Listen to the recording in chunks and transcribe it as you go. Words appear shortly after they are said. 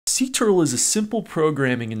SeaTurtle is a simple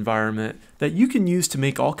programming environment that you can use to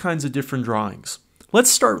make all kinds of different drawings.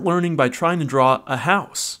 Let's start learning by trying to draw a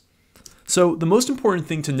house. So the most important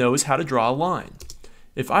thing to know is how to draw a line.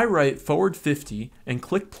 If I write forward 50 and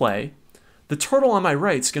click play, the turtle on my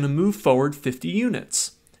right is going to move forward 50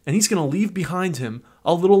 units, and he's going to leave behind him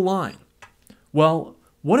a little line. Well,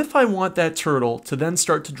 what if I want that turtle to then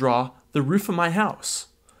start to draw the roof of my house?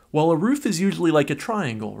 Well, a roof is usually like a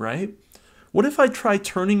triangle, right? What if I try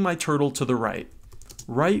turning my turtle to the right?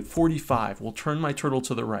 Right 45 will turn my turtle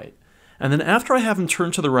to the right. And then after I have him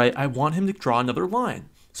turn to the right, I want him to draw another line.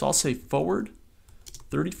 So I'll say forward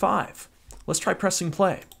 35. Let's try pressing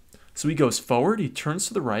play. So he goes forward, he turns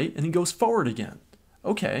to the right, and he goes forward again.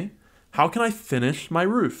 Okay, how can I finish my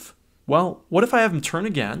roof? Well, what if I have him turn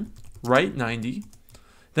again, right 90,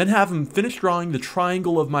 then have him finish drawing the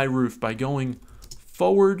triangle of my roof by going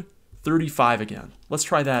forward 35 again. Let's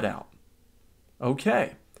try that out.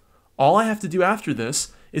 Okay, all I have to do after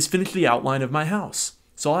this is finish the outline of my house.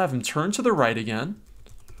 So I'll have him turn to the right again,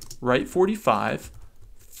 right 45,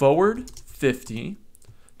 forward 50,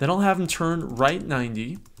 then I'll have him turn right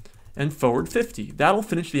 90 and forward 50. That'll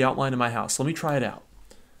finish the outline of my house. Let me try it out.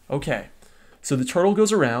 Okay, so the turtle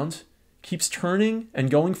goes around, keeps turning and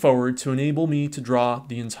going forward to enable me to draw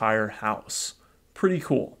the entire house. Pretty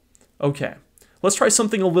cool. Okay, let's try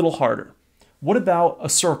something a little harder. What about a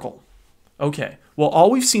circle? Okay, well, all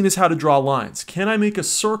we've seen is how to draw lines. Can I make a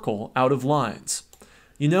circle out of lines?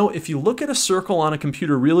 You know, if you look at a circle on a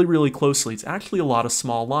computer really, really closely, it's actually a lot of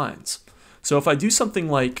small lines. So if I do something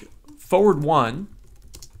like forward 1,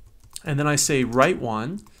 and then I say right 1,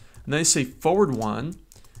 and then I say forward 1,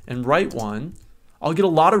 and right 1, I'll get a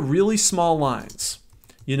lot of really small lines.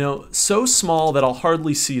 You know, so small that I'll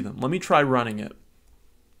hardly see them. Let me try running it.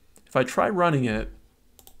 If I try running it,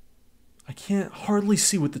 I can't hardly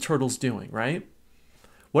see what the turtle's doing, right?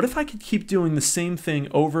 What if I could keep doing the same thing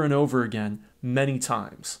over and over again many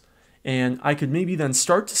times? And I could maybe then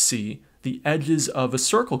start to see the edges of a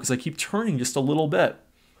circle because I keep turning just a little bit.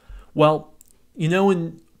 Well, you know,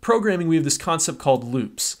 in programming we have this concept called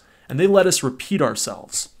loops, and they let us repeat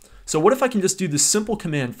ourselves. So what if I can just do this simple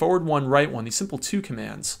command, forward 1, right 1, these simple 2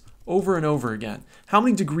 commands, over and over again? How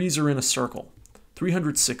many degrees are in a circle?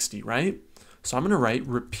 360, right? So I'm going to write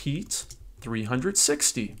repeat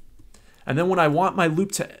 360. And then when I want my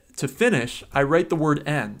loop to finish, I write the word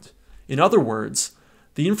end. In other words,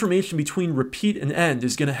 the information between repeat and end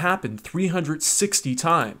is going to happen 360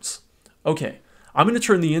 times. Okay, I'm going to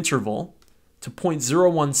turn the interval to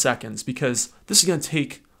 0.01 seconds because this is going to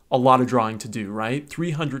take a lot of drawing to do, right?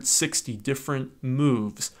 360 different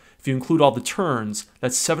moves. If you include all the turns,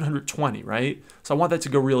 that's 720, right? So I want that to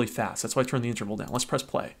go really fast. That's why I turn the interval down. Let's press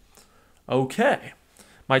play. Okay,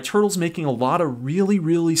 my turtle's making a lot of really,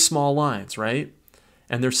 really small lines, right?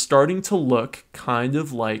 And they're starting to look kind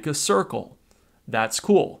of like a circle. That's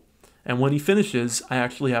cool. And when he finishes, I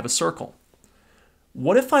actually have a circle.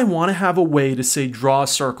 What if I want to have a way to say draw a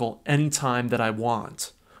circle anytime that I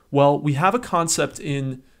want? Well, we have a concept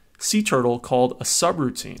in SeaTurtle called a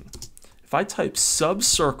subroutine. If I type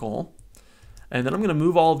subcircle, and then I'm going to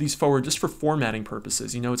move all of these forward just for formatting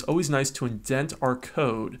purposes. You know, it's always nice to indent our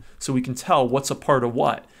code so we can tell what's a part of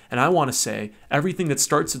what. And I want to say everything that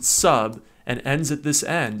starts at sub and ends at this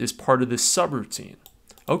end is part of this subroutine.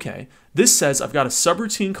 Okay, this says I've got a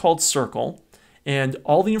subroutine called circle, and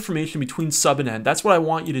all the information between sub and end, that's what I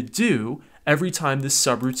want you to do every time this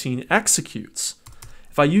subroutine executes.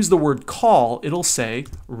 If I use the word call, it'll say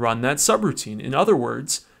run that subroutine. In other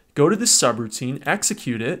words, go to this subroutine,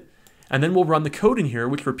 execute it, and then we'll run the code in here,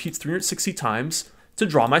 which repeats 360 times to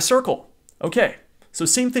draw my circle. Okay, so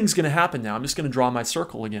same thing's going to happen now. I'm just going to draw my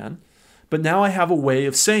circle again. But now I have a way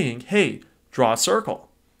of saying, hey, draw a circle.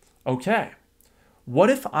 Okay, what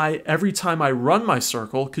if I, every time I run my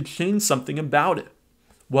circle, could change something about it?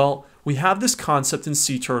 Well, we have this concept in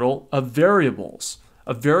SeaTurtle of variables.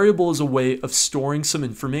 A variable is a way of storing some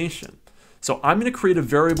information. So I'm going to create a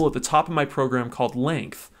variable at the top of my program called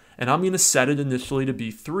length, and I'm going to set it initially to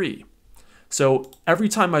be 3. So every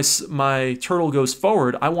time my turtle goes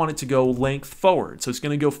forward, I want it to go length forward. So it's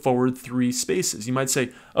going to go forward 3 spaces. You might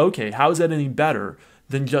say, okay, how is that any better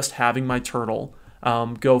than just having my turtle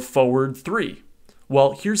go forward 3?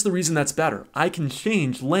 Well, here's the reason that's better. I can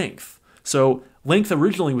change length. So length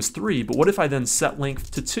originally was 3, but what if I then set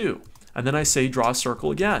length to 2? And then I say draw a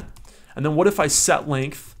circle again. And then what if I set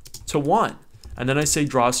length to 1? And then I say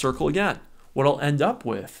draw a circle again. What I'll end up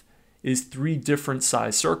with is 3 different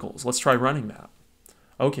size circles. Let's try running that.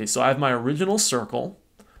 Okay, so I have my original circle.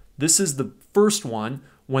 This is the first one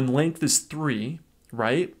when length is 3,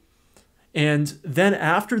 right? And then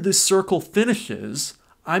after this circle finishes,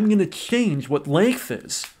 I'm going to change what length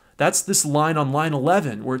is. That's this line on line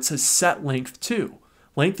 11 where it says set length 2.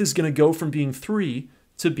 Length is going to go from being 3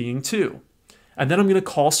 to being 2. And then I'm going to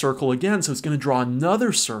call circle again, so it's going to draw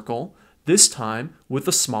another circle, this time with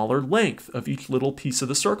a smaller length of each little piece of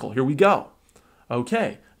the circle. Here we go.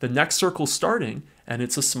 Okay, the next circle's starting, and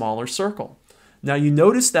it's a smaller circle. Now you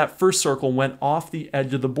notice that first circle went off the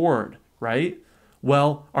edge of the board, right?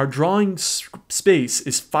 Well, our drawing space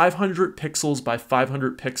is 500 pixels by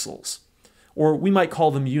 500 pixels, or we might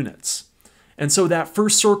call them units. And so that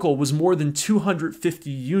first circle was more than 250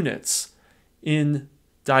 units in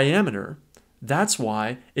diameter. That's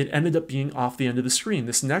why it ended up being off the end of the screen.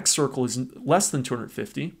 This next circle is less than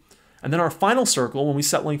 250. And then our final circle, when we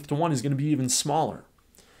set length to 1, is going to be even smaller.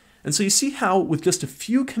 And so you see how with just a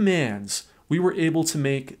few commands, we were able to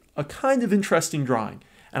make a kind of interesting drawing.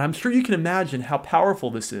 And I'm sure you can imagine how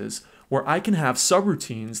powerful this is, where I can have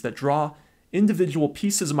subroutines that draw individual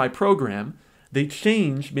pieces of my program. They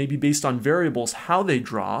change, maybe based on variables, how they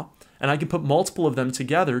draw, and I can put multiple of them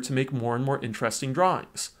together to make more and more interesting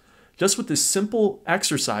drawings. Just with this simple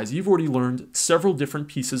exercise, you've already learned several different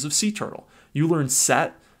pieces of SeaTurtle. You learned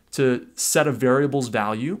set to set a variable's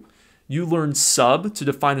value. You learned sub to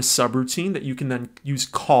define a subroutine that you can then use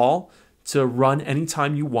call to run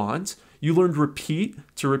anytime you want. You learned repeat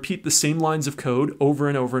to repeat the same lines of code over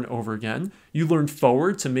and over and over again. You learned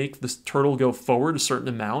forward to make the turtle go forward a certain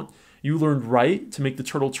amount. You learned right to make the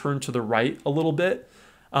turtle turn to the right a little bit.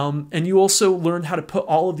 And you also learned how to put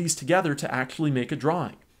all of these together to actually make a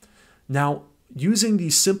drawing. Now, using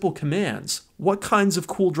these simple commands, what kinds of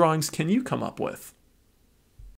cool drawings can you come up with?